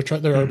know, they're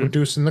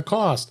reducing the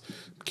cost,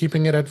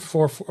 keeping it at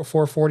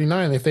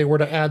 $449. If they were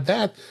to add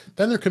that,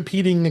 then they're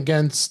competing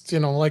against, you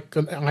know, like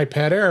an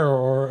iPad Air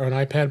or an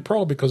iPad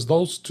Pro, because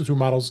those two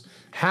models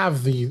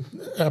have the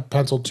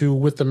Pencil 2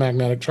 with the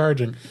magnetic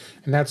charging,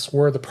 and that's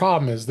where the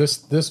problem is.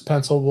 This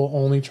pencil will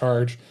only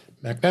charge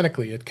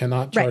magnetically. It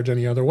cannot charge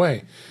any other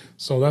way.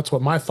 So that's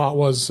what my thought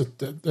was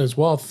as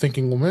well,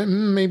 thinking, well,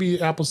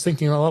 maybe Apple's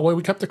thinking, well,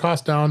 we kept the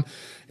cost down.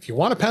 If you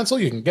want a pencil,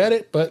 you can get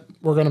it, but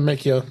we're going to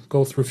make you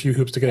go through a few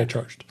hoops to get it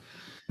charged.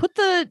 Put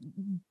the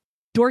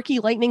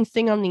dorky Lightning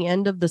thing on the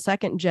end of the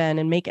second gen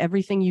and make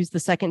everything use the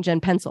second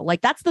gen pencil.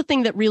 Like, that's the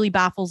thing that really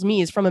baffles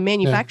me, is from a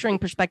manufacturing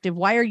perspective,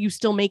 why are you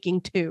still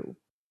making two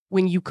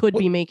when you could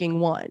be making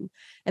one?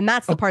 And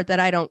that's the part that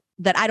I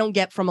don't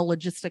get from a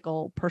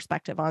logistical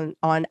perspective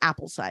on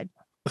Apple's side.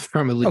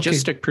 From a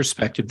logistic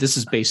perspective, this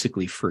is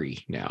basically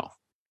free now.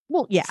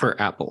 Well, yeah, for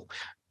Apple.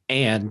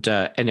 And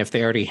if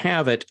they already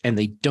have it and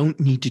they don't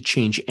need to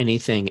change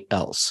anything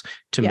else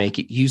to make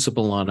it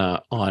usable on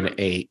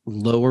a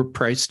lower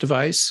price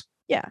device,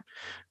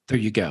 there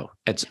you go.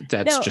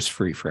 That's just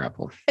free for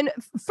Apple. And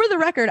for the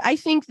record, I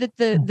think that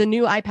the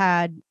new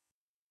iPad,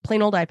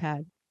 plain old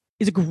iPad,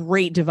 is a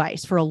great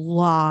device for a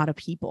lot of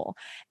people.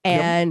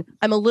 And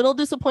I'm a little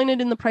disappointed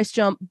in the price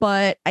jump,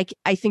 but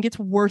I think it's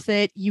worth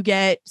it. You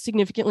get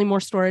significantly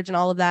more storage and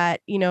all of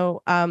that, you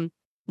know,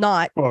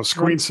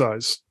 screen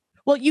size.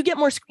 Well, you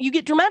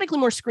get dramatically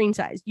more screen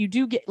size. You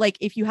do get, like,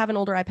 if you have an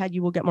older iPad,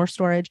 you will get more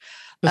storage.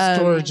 The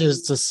storage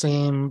is the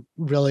same,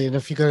 really. And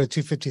if you go to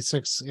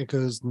 256, it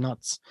goes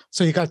nuts.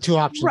 So you got two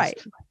options. Right.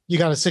 You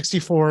got a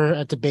 64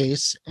 at the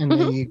base, and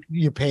then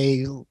you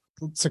pay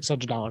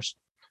 $600.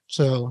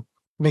 So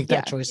make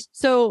that choice.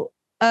 So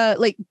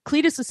like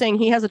Cletus is saying,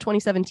 he has a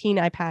 2017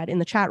 iPad in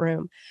the chat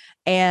room.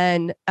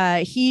 And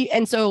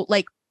so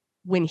like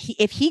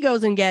if he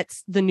goes and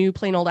gets the new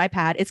plain old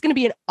iPad, it's going to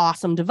be an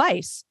awesome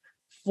device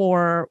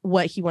for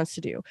what he wants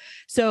to do.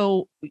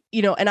 So,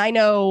 and I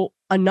know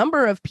a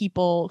number of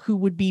people who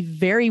would be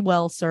very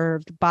well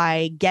served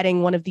by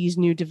getting one of these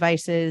new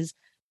devices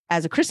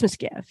as a Christmas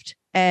gift.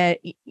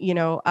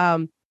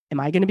 Am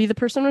I going to be the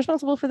person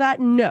responsible for that?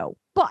 No,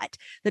 but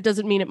that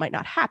doesn't mean it might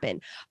not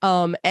happen.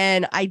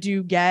 And I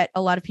do get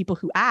a lot of people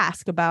who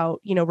ask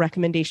about,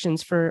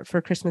 recommendations for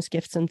Christmas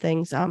gifts and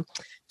things. If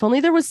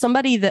only there was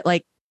somebody that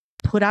like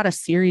put out a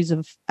series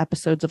of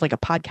episodes of like a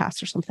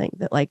podcast or something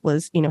that like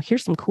was,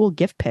 here's some cool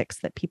gift picks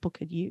that people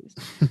could use.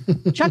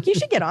 Chuck, you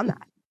should get on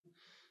that.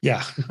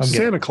 Yeah.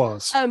 Santa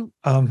Claus. So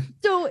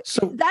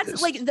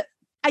that's like,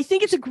 I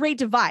think it's a great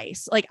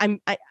device. Like I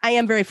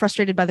am very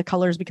frustrated by the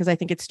colors because I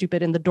think it's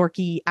stupid, and the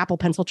dorky Apple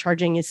Pencil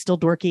charging is still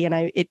dorky,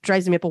 and it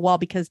drives me up a wall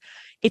because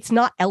it's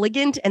not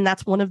elegant. And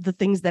that's one of the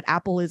things that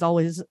Apple is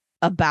always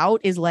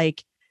about, is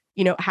like,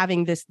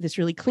 having this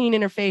really clean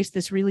interface,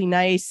 this really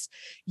nice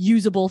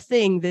usable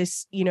thing,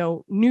 this,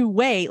 new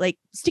way. Like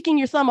sticking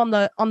your thumb on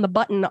the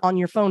button on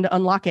your phone to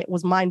unlock it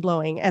was mind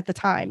blowing at the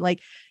time. Like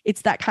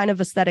it's that kind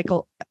of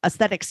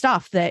aesthetic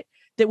stuff that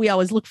we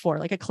always look for,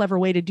 like a clever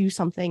way to do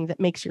something that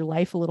makes your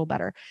life a little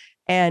better.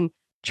 And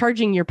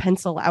charging your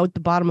pencil out the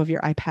bottom of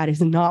your iPad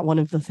is not one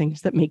of the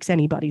things that makes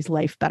anybody's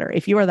life better.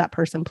 If you are that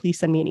person, please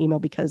send me an email,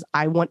 because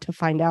I want to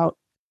find out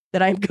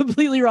that I'm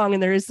completely wrong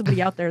and there is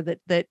somebody out there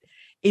that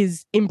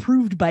is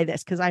improved by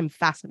this, because I'm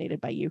fascinated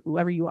by you,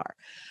 whoever you are.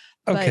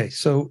 Okay,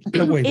 so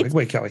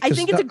wait, Kelly. I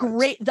think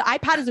the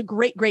iPad is a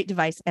great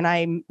device, and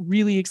I'm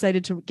really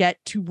excited to get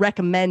to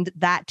recommend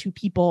that to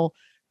people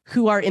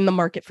who are in the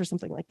market for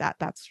something like that.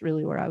 That's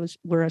really where I was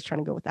trying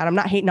to go with that. I'm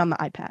not hating on the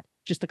iPad,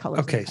 just the colors.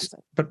 Okay,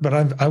 but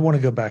I want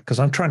to go back because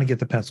I'm trying to get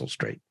the pencil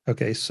straight.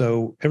 Okay,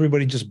 so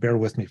everybody just bear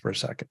with me for a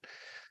second.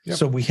 Yep.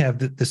 So we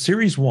have the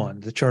Series 1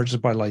 that charges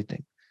by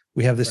Lightning.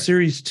 We have the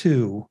Series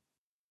 2,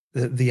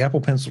 the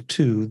Apple Pencil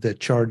 2 that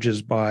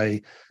charges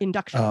by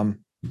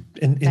induction.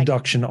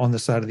 Induction on the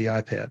side of the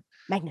iPad.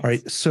 Magnets. All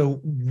right. So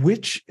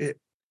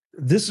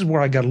this is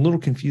where I got a little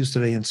confused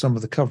today in some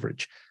of the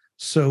coverage.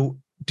 So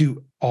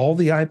do all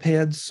the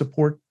iPads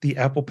support the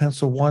Apple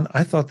Pencil 1?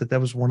 I thought that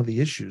was one of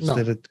the issues,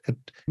 that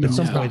at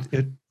some point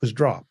it was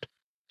dropped.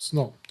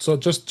 No. So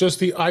just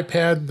the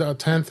iPad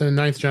 10th and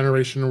 9th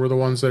generation were the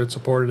ones that had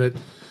supported it.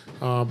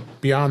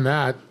 Beyond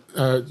that,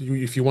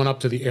 if you went up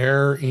to the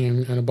Air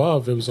and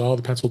above, it was all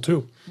the Pencil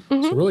 2.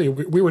 Mm-hmm. So really,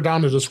 we were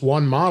down to just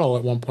one model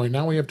at one point.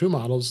 Now we have two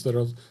models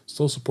that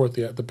still support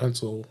the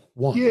Pencil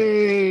 1.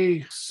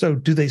 Yay! So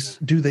do they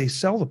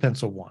sell the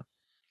Pencil 1?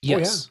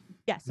 Yes. Oh,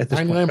 yeah. Yes. At this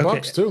 $99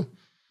 point. too.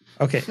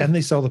 Okay, and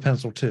they sell the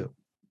Pencil 2.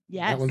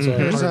 Yes. That one's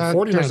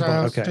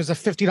 $149. Okay. There's a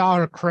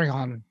 $50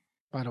 crayon,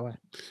 by the way.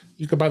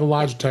 You could buy the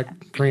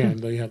Logitech crayon.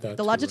 They have that.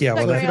 The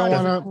Logitech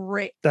crayon is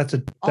great. That's a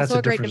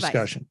different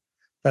discussion.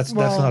 That's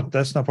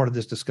not part of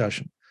this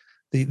discussion.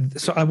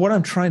 What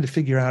I'm trying to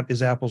figure out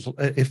is Apple's,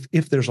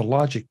 if there's a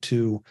logic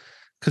to,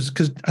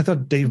 because I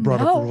thought Dave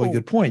brought up a really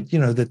good point.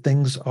 That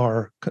things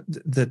are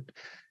that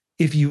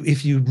if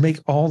you make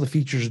all the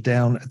features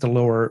down at the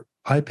lower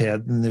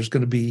iPad, then there's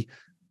going to be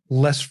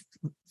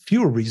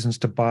fewer reasons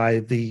to buy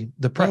the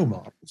Pro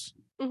models,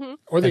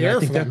 or the Air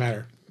for that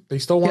matter. They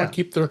still want to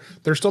keep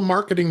they're still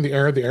marketing the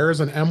Air. The Air is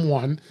an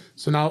M1.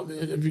 So now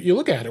if you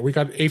look at it, we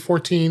got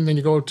A14, then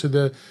you go to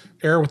the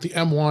Air with the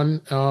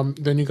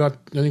M1, then you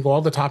go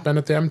all the top end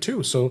at the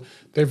M2. So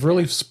they've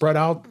really spread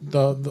out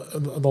the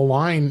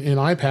line in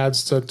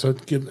iPads to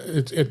give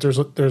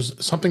it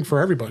there's something for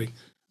everybody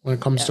when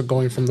it comes to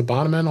going from the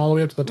bottom end all the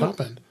way up to the top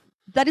end.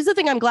 That is the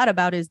thing I'm glad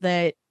about, is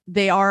that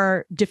they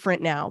are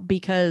different now,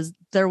 because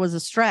there was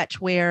a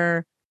stretch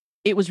where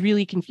it was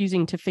really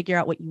confusing to figure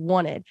out what you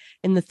wanted.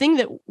 And the thing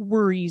that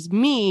worries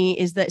me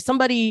is that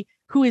somebody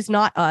who is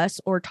not us,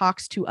 or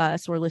talks to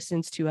us, or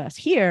listens to us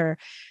here,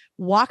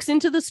 walks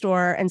into the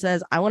store and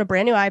says, I want a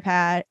brand new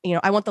iPad.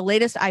 I want the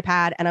latest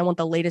iPad and I want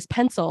the latest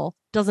pencil,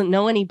 doesn't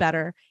know any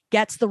better,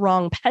 gets the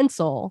wrong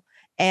pencil.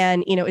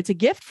 And, it's a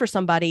gift for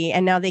somebody,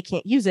 and now they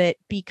can't use it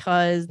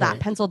because that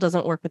pencil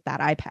doesn't work with that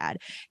iPad.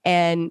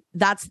 And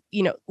that's,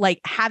 like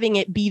having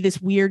it be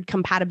this weird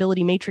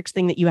compatibility matrix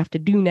thing that you have to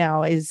do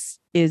now is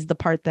the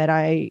part that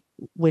I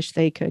wish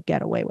they could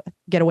get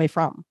away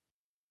from.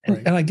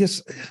 And I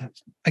guess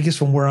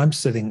from where I'm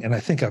sitting, and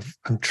I think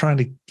I'm trying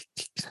to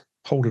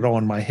hold it all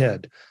in my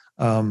head,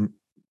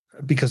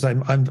 because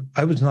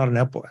I was not an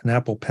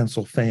Apple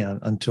Pencil fan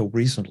until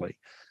recently.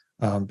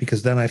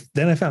 Because then I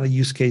found a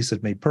use case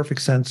that made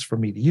perfect sense for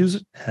me to use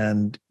it,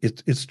 and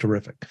it's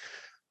terrific.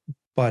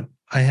 But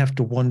I have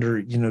to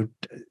wonder,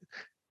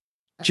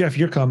 Jeff,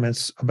 your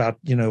comments about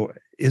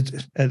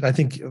and I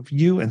think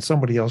you and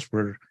somebody else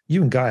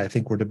you and Guy, I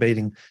think were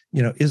debating,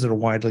 is it a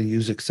widely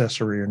used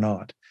accessory or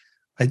not?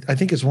 I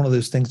think it's one of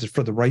those things that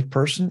for the right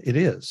person, it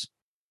is.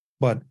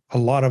 But a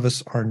lot of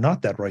us are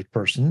not that right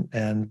person,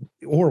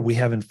 or we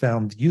haven't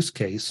found the use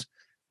case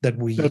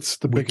that's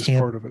the biggest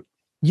part of it.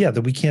 Yeah,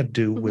 that we can't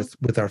do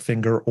with our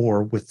finger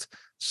or with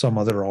some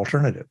other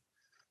alternative.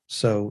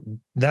 So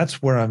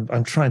that's where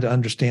I'm trying to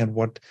understand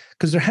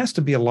because there has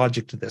to be a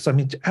logic to this. I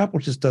mean, Apple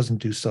just doesn't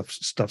do stuff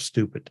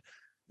stupid.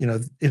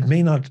 It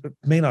may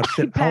not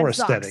fit our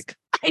aesthetic.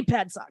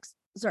 iPad sucks.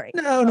 Sorry.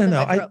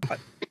 No.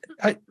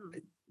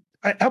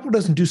 Apple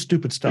doesn't do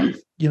stupid stuff.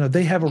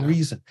 They have a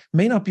reason.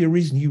 May not be a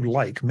reason you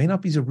like, may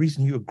not be a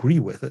reason you agree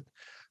with it,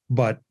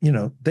 but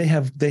they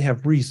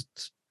have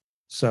reasons.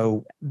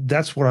 So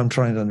that's what I'm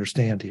trying to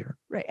understand here.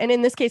 Right. And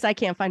in this case, I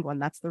can't find one.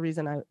 That's the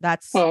reason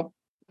that's my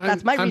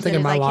reason. I'm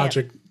thinking my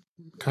logic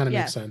kind of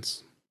makes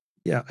sense.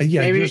 Yeah.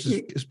 Maybe yours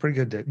is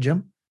pretty good,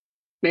 Jim.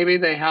 Maybe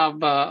they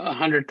have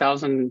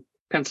 100,000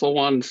 Pencil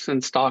Ones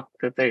in stock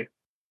that they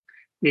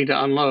need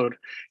to unload.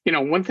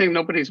 One thing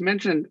nobody's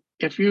mentioned,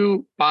 if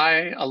you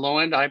buy a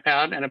low-end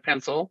iPad and a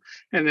pencil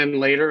and then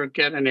later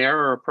get an Air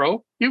or a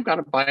Pro, you've got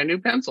to buy a new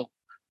pencil.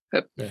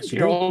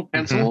 Your old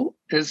pencil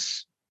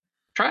is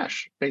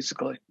trash,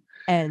 basically.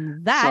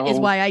 And that is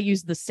why I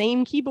use the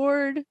same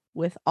keyboard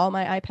with all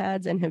my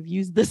iPads and have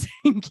used the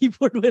same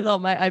keyboard with all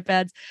my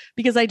iPads,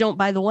 because I don't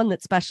buy the one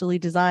that's specially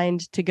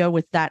designed to go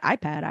with that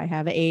iPad. I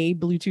have a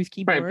Bluetooth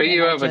keyboard. Right, but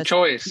you have a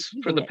choice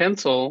for the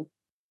pencil.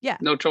 Yeah.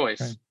 No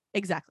choice. Right.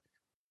 Exactly.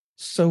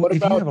 So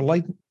if you have a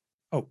light...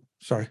 Oh,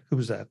 sorry. Who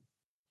was that?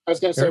 I was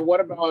going to say, what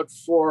about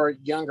for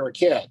younger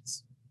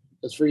kids?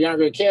 Because for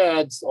younger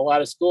kids, a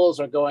lot of schools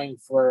are going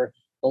for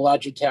the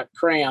Logitech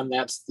Crayon.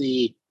 That's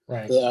the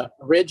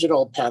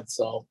original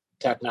pencil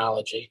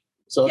technology.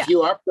 So if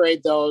you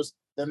upgrade those,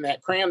 then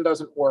that crayon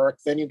doesn't work.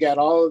 Then you got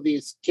all of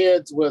these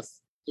kids with,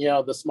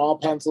 the small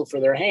pencil for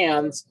their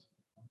hands.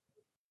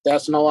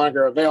 That's no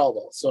longer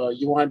available. So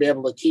you want to be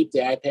able to keep the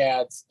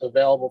iPads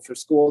available for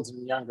schools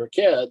and younger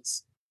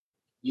kids.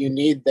 You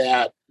need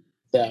the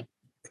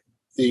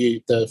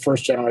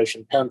first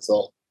generation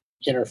pencil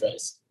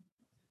interface.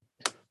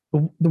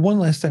 The one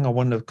last thing I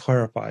wanted to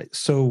clarify.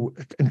 So,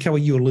 and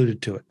Kelly, you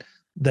alluded to it,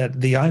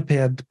 that the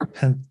iPad,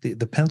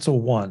 the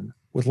Pencil One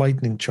with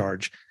Lightning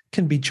charge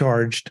can be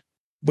charged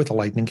with a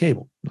Lightning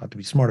cable. Not to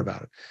be smart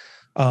about it.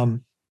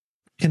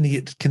 Can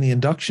the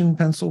induction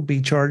pencil be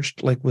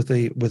charged like with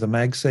a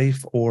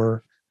MagSafe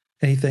or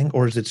anything,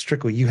 or is it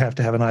strictly you have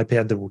to have an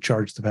iPad that will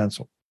charge the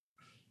pencil?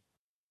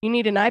 You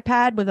need an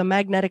iPad with a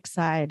magnetic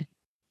side.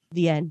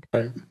 The end.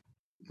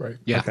 Right.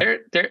 Yeah. Okay.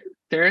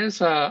 There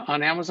is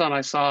on Amazon.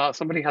 I saw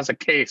somebody has a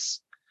case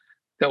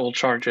that will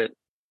charge it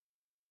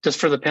just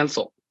for the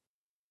pencil.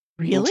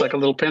 Really? It's like a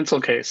little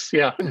pencil case.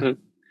 Yeah. And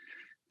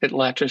it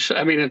latches.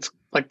 I mean, it's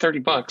like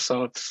 $30,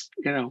 so it's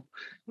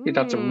you'd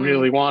have to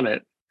really want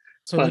it.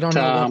 So we don't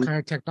know what kind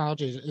of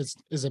technology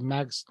is it.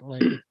 Mags,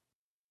 like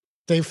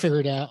they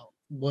figured out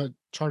what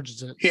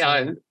charges it.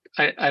 Yeah,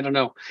 so. I don't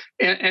know.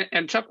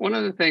 And Chuck, one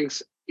of the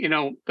things,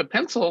 the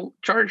pencil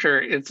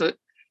charger,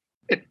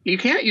 you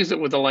can't use it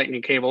with a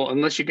Lightning cable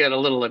unless you get a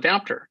little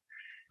adapter,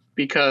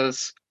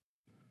 because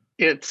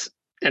it's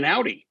an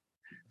Audi.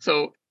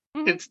 So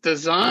it's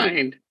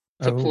designed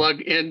to plug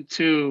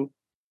into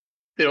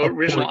the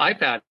original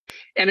iPad,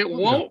 and it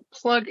won't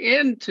plug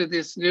into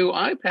this new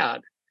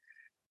iPad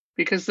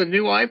because the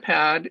new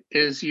iPad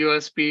is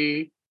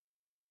USB-C,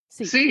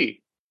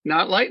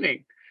 not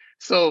Lightning.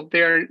 So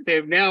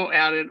they've now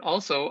added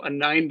also a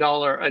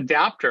 $9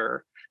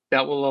 adapter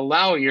that will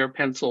allow your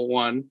Pencil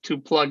One to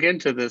plug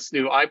into this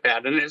new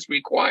iPad, and it's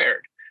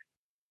required.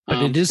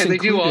 But it is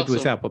included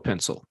with Apple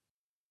Pencil.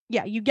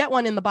 Yeah, you get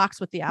one in the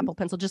box with the Apple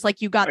Pencil, just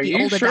like you got the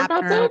old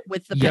adapter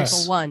with the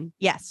Pencil One.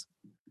 Yes.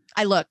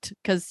 I looked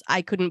because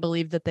I couldn't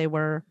believe that they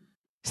were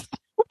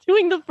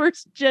doing the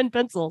first gen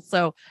pencil.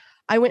 So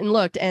I went and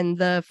looked, and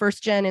the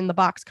first gen in the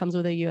box comes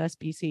with a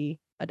USB-C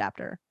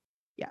adapter.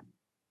 Yeah.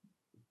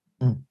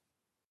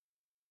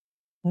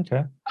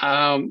 Okay.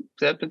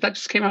 That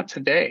just came out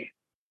today.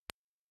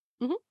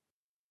 Mm-hmm.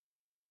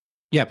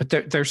 Yeah,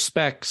 but their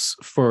specs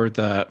for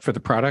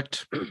the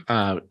product,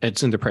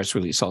 it's in the press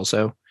release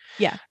also.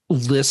 Yeah.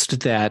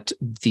 List that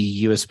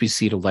the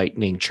USB-C to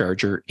Lightning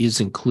charger is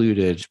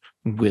included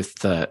with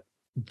the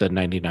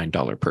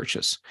 $99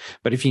 purchase.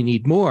 But if you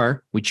need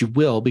more, which you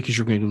will because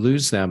you're going to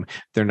lose them,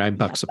 they're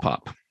 $9 a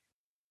pop.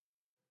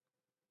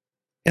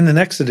 In the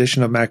next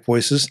edition of Mac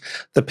Voices,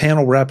 the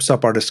panel wraps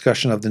up our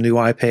discussion of the new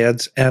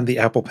iPads and the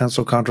Apple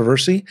Pencil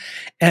controversy,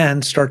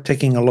 and start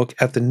taking a look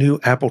at the new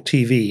Apple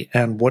TV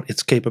and what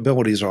its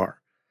capabilities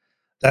are.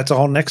 That's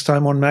all next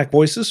time on Mac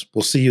Voices.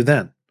 We'll see you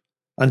then.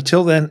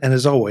 Until then, and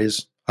as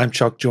always, I'm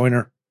Chuck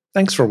Joyner.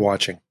 Thanks for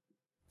watching.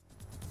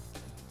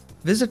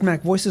 Visit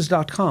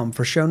MacVoices.com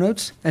for show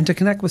notes and to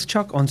connect with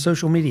Chuck on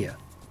social media.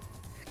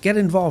 Get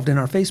involved in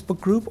our Facebook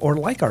group or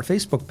like our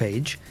Facebook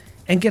page,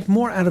 and get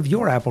more out of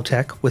your Apple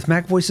tech with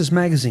Mac Voices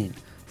Magazine,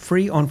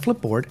 free on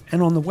Flipboard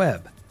and on the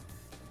web.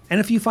 And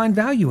if you find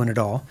value in it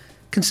all,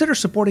 Consider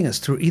supporting us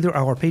through either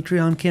our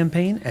Patreon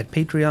campaign at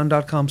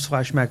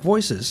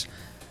patreon.com/MacVoices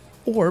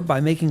or by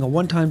making a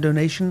one-time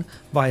donation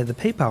via the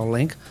PayPal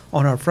link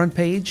on our front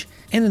page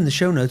and in the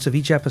show notes of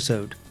each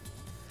episode.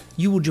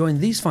 You will join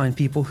these fine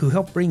people who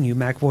help bring you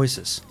Mac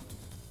Voices.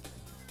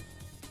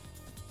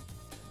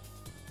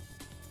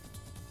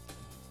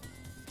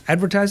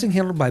 Advertising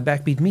handled by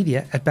Backbeat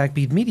Media at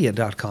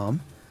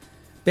backbeatmedia.com.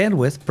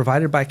 Bandwidth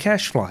provided by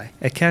CacheFly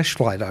at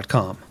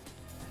cachefly.com.